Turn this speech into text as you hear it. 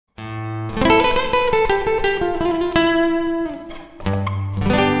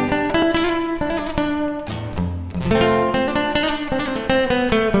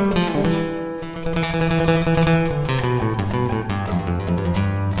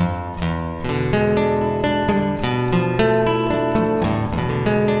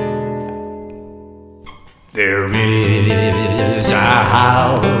There is a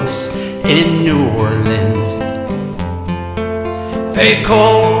house in New Orleans they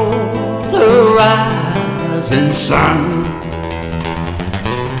call the Rising Sun,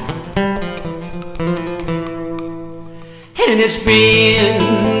 and it's been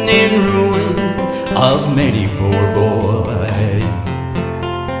in ruin of many poor boys.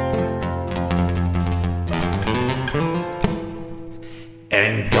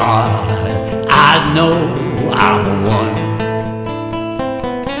 And God, I know I'm the one.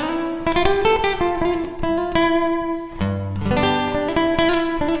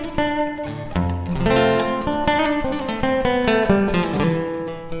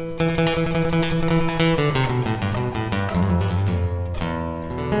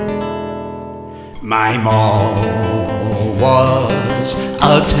 My mom was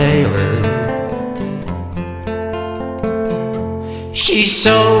a tailor. She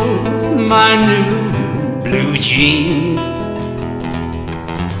sewed my new blue jeans.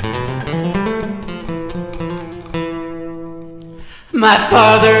 My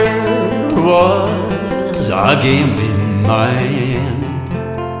father was a gambling man.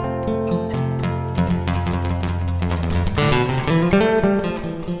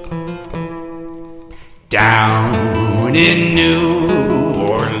 Down in New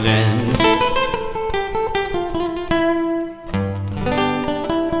Orleans,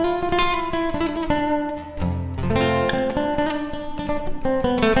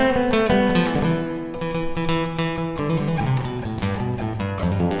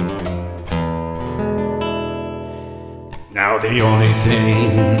 now the only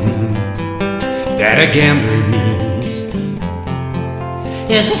thing that a gambler needs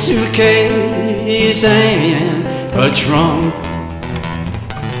is a suitcase and a trunk,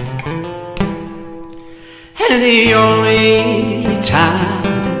 and the only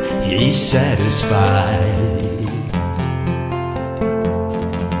time he's satisfied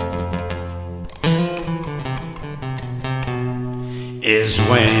is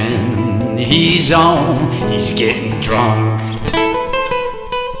when he's getting drunk.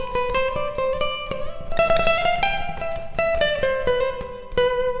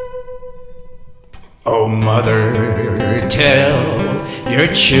 Oh, mother, tell your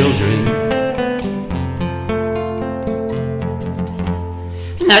children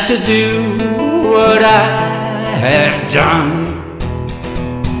not to do what I have done.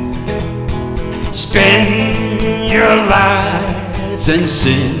 Spend your lives in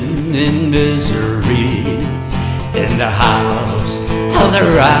sin and misery in the house of the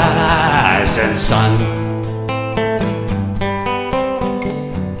rising sun.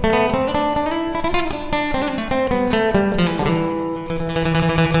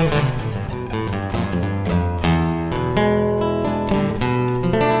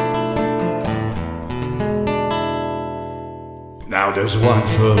 Now there's one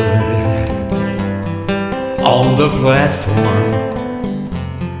foot on the platform,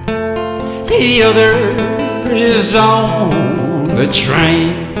 the other is on the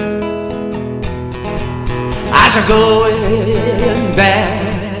train. Eyes are going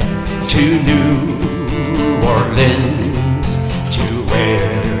back to New Orleans, to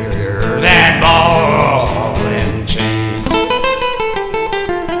where